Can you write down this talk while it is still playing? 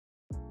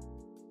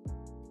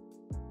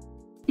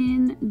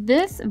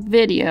this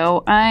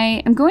video,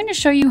 I am going to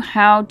show you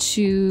how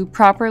to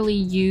properly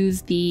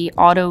use the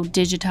Auto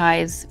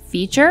Digitize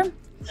feature.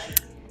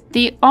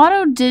 The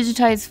Auto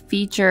Digitize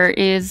feature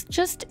is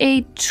just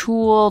a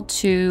tool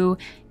to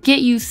get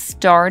you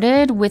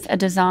started with a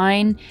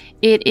design.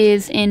 It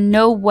is in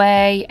no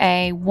way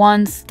a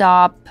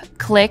one-stop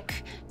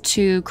click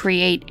to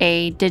create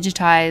a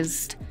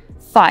digitized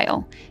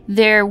file.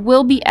 There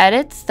will be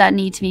edits that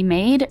need to be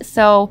made,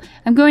 so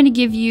I'm going to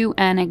give you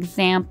an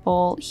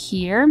example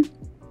here.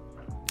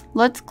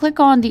 Let's click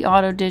on the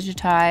Auto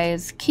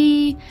Digitize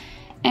key,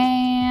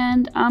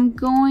 and I'm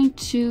going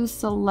to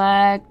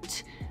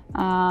select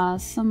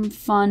some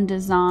fun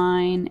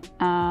design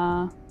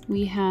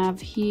we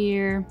have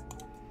here.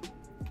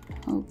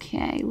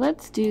 Okay,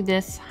 let's do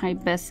this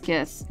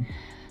hibiscus.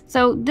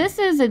 So this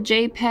is a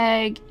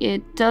JPEG.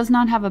 It does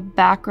not have a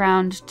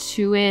background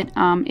to it.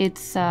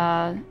 It's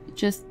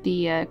just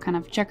the kind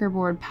of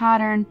checkerboard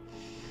pattern.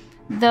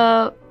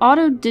 The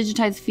Auto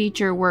Digitize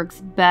feature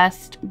works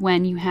best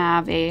when you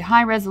have a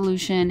high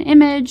resolution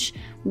image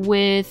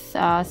with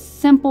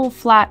simple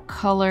flat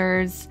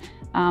colors.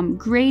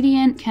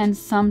 Gradient can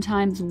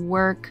sometimes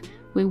work.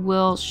 We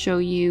will show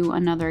you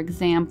another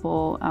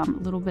example a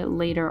little bit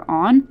later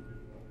on.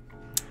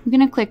 I'm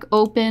going to click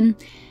open.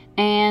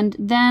 And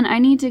then I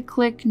need to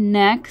click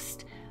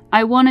next.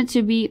 I want it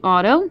to be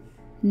auto,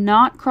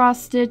 not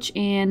cross stitch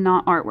and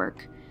not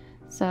artwork.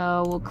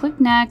 So we'll click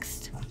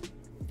next.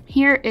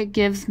 Here it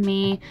gives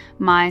me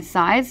my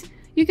size.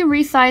 You can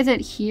resize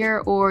it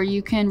here, or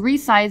you can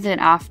resize it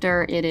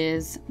after it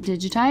is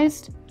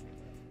digitized.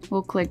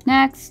 We'll click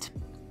next.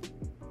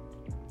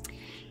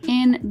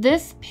 In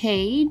this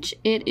page,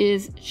 it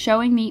is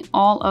showing me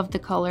all of the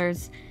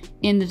colors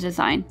in the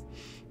design.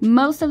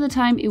 Most of the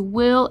time it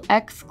will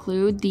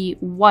exclude the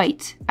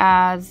white,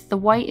 as the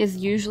white is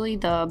usually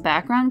the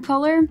background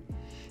color.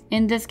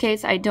 In this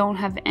case, I don't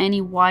have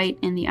any white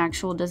in the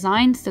actual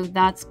design, so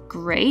that's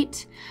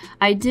great.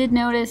 I did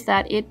notice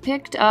that it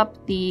picked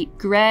up the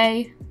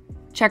gray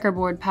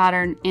checkerboard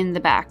pattern in the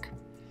back.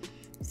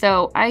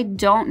 So I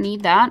don't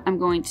need that. I'm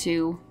going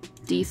to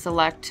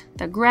deselect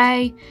the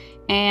gray,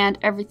 and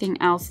everything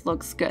else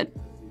looks good.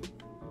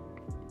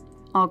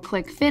 I'll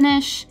click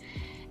finish.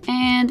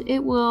 And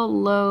it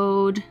will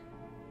load.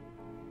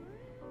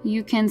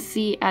 You can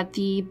see at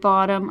the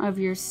bottom of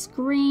your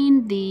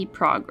screen the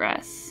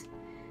progress.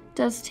 It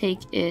does take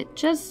it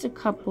just a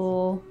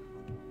couple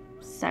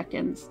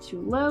seconds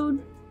to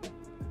load.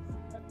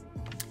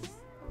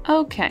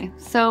 Okay,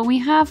 so we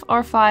have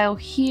our file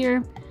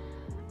here.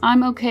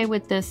 I'm okay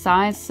with this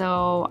size,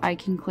 so I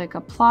can click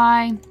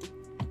apply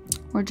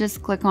or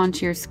just click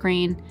onto your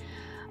screen.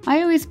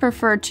 I always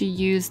prefer to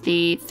use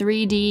the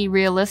 3D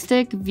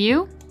realistic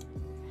view.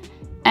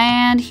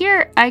 And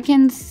here I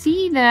can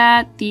see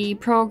that the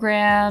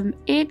program,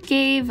 it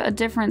gave a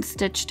different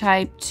stitch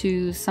type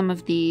to some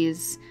of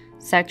these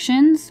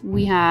sections.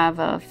 We have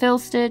a fill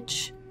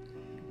stitch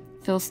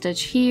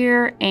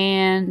here,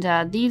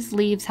 and these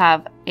leaves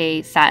have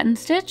a satin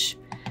stitch.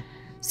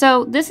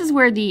 So this is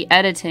where the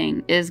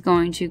editing is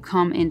going to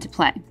come into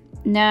play.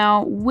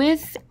 Now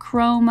with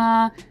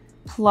Chroma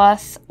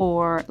Plus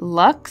or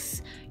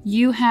Luxe,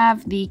 you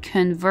have the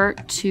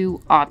convert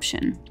to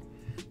option.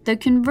 The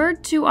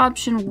convert to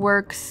option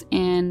works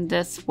in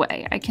this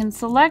way. I can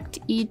select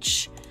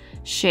each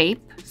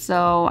shape,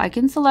 so I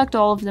can select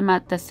all of them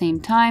at the same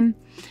time,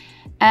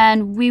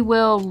 and we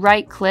will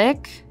right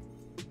click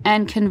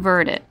and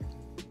convert it.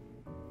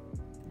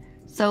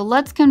 So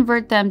let's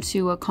convert them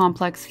to a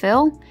complex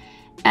fill,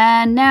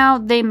 and now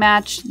they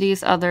match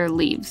these other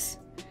leaves.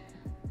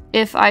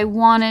 If I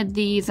wanted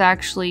these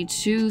actually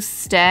to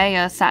stay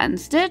a satin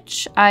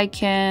stitch, I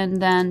can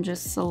then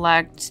just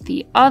select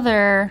the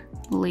other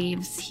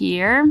leaves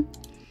here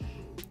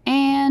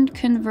and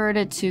convert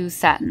it to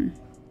satin.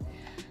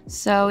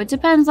 So it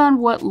depends on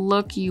what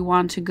look you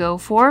want to go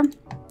for.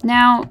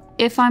 Now,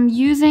 if I'm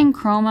using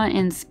Chroma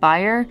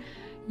Inspire,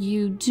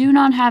 you do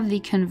not have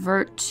the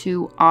convert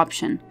to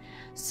option.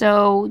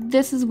 So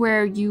this is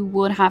where you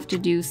would have to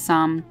do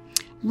some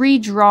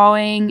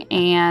redrawing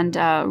and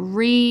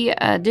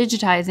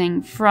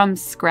digitizing from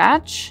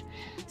scratch.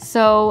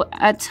 So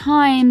at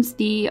times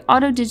the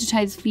Auto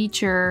Digitize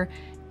feature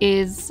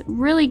is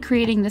really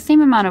creating the same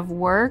amount of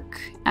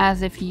work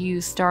as if you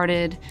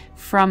started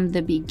from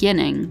the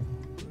beginning.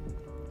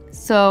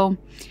 So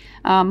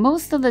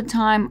most of the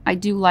time I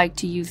do like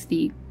to use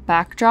the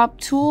backdrop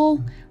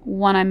tool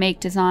when I make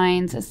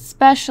designs,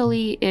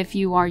 especially if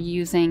you are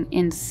using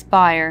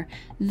Inspire.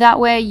 That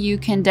way you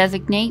can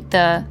designate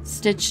the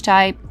stitch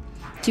type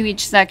to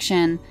each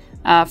section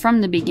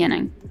from the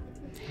beginning.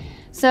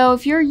 So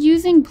if you're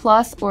using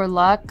Plus or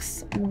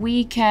Luxe,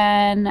 we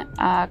can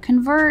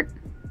convert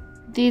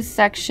these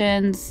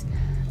sections.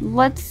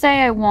 Let's say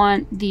I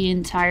want the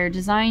entire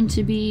design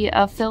to be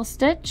a fill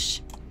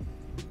stitch.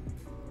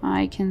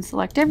 I can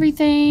select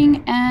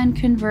everything and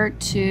convert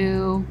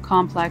to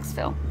complex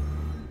fill.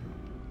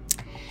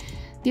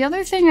 The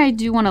other thing I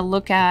do want to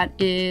look at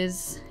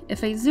is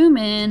if I zoom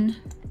in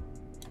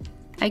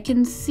I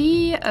can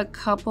see a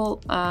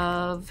couple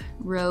of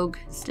rogue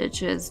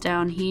stitches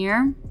down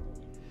here.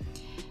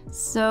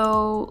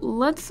 So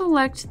let's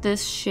select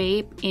this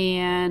shape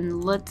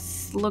and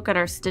let's look at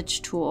our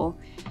stitch tool.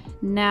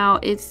 Now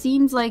it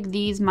seems like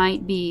these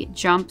might be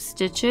jump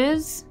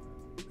stitches.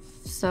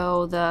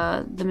 So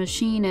the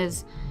machine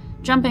is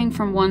jumping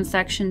from one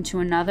section to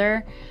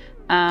another.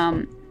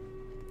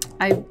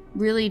 I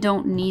really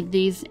don't need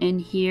these in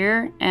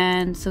here,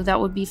 and so that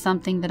would be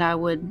something that I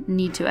would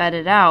need to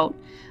edit out.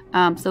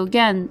 So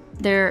again,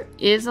 there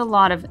is a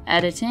lot of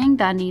editing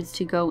that needs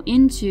to go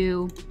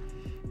into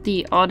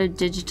the Auto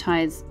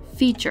Digitize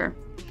feature.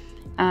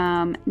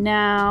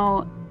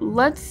 Now,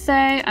 let's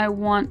say I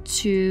want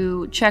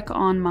to check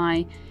on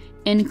my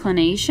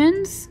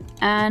inclinations,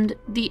 and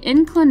the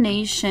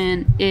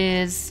inclination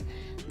is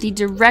the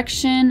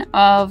direction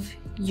of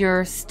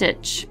your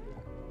stitch.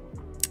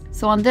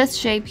 So on this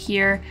shape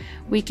here,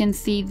 we can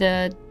see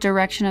the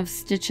direction of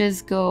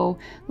stitches go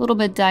a little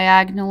bit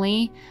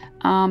diagonally.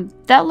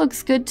 That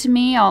looks good to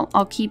me.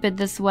 I'll keep it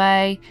this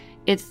way.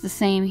 It's the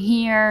same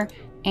here,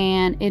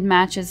 and it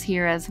matches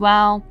here as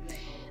well.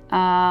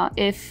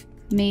 If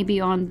maybe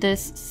on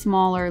this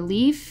smaller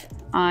leaf,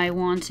 I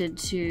wanted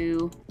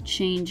to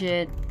change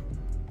it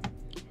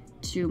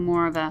to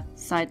more of a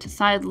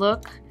side-to-side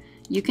look,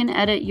 you can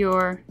edit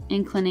your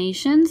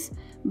inclinations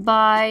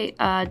by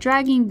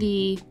dragging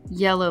the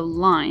yellow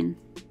line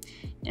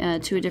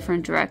to a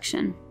different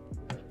direction.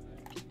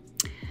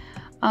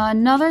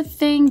 Another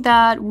thing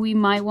that we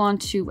might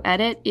want to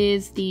edit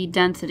is the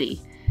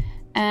density.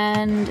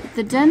 And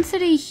the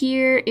density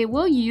here, it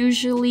will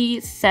usually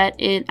set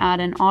it at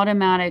an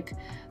automatic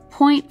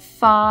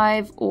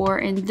 0.5, or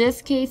in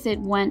this case it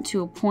went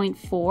to a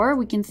 0.4.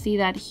 We can see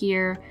that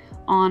here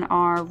on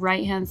our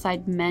right hand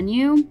side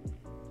menu.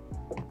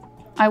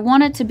 I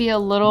want it to be a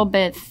little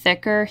bit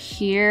thicker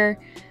here,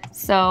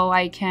 so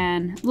I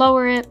can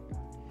lower it,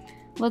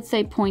 let's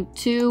say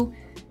 0.2,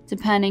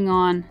 depending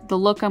on the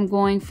look I'm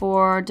going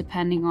for,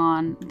 depending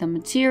on the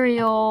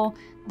material,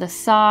 the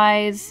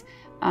size,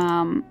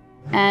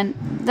 and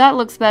that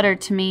looks better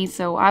to me.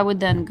 So I would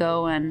then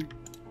go and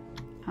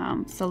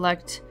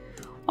select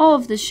all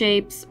of the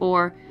shapes,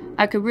 or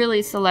I could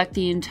really select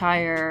the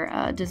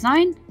entire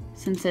design,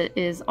 since it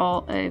is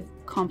all a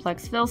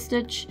complex fill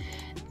stitch,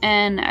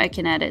 and I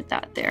can edit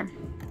that there.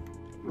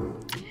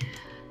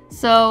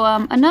 So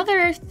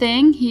another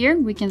thing here,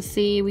 we can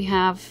see we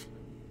have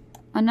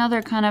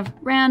another kind of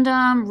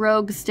random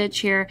rogue stitch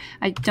here.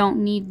 I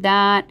don't need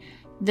that.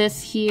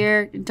 This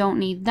here, don't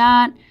need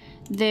that.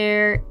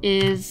 There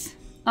is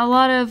a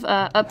lot of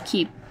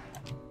upkeep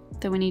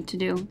that we need to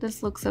do.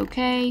 This looks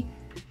okay.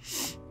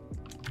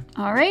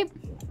 All right.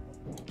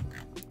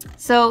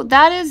 So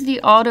that is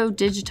the Auto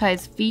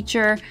Digitize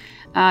feature.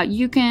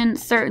 You can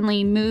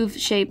certainly move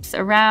shapes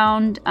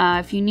around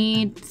if you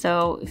need.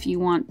 So if you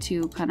want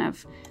to kind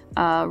of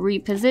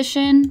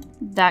reposition,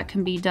 that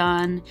can be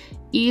done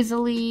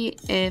easily.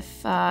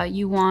 If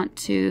you want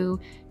to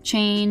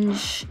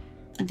change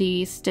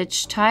the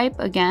stitch type,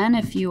 again,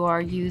 if you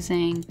are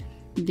using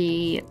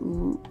the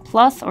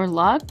Plus or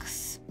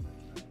Luxe,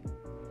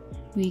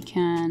 we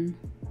can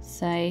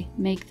say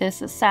make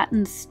this a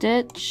satin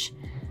stitch.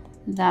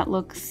 That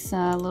looks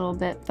a little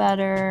bit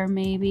better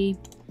maybe.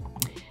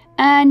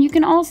 And you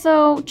can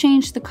also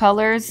change the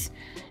colors,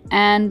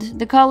 and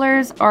the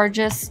colors are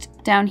just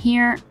down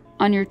here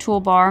on your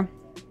toolbar.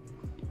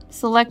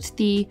 Select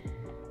the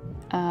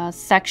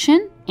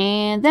section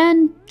and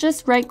then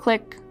just right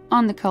click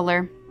on the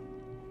color.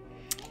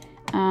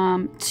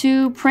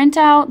 To print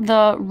out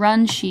the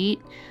run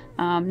sheet,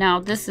 now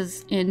this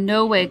is in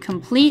no way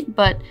complete,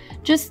 but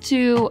just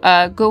to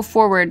go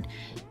forward,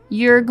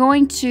 you're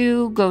going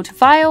to go to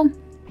File,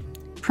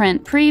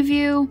 Print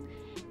Preview,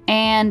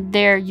 and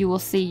there you will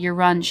see your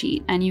run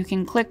sheet, and you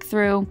can click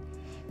through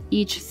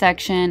each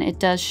section. It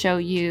does show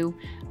you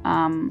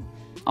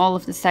all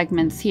of the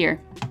segments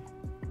here.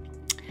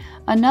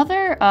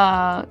 Another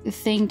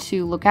thing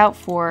to look out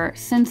for,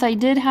 since I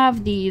did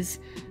have these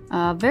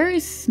very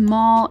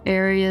small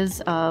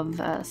areas of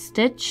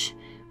stitch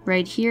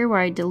right here where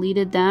I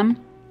deleted them,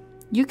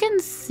 you can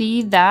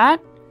see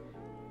that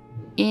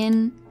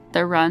in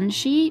the run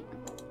sheet.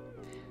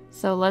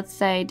 So let's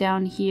say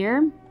down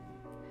here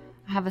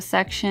I have a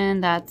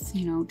section that's,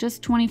 you know,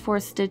 just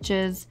 24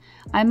 stitches.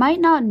 I might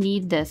not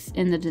need this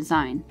in the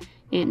design.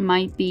 It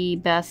might be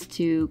best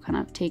to kind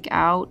of take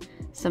out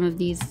some of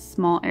these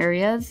small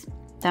areas.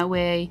 That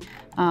way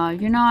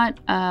you're not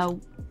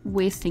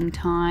wasting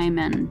time,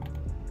 and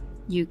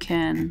you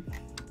can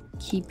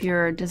keep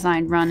your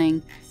design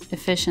running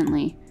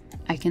efficiently.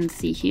 I can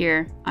see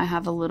here I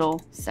have a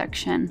little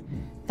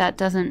section that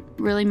doesn't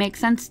really make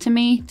sense to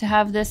me to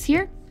have this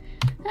here,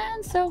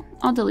 and so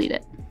I'll delete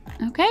it.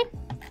 Okay.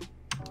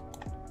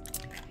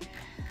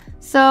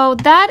 So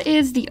that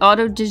is the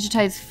Auto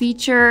Digitize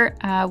feature.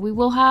 We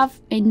will have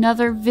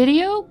another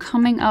video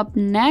coming up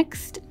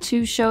next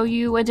to show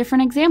you a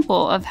different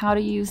example of how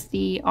to use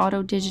the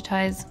Auto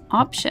Digitize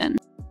option.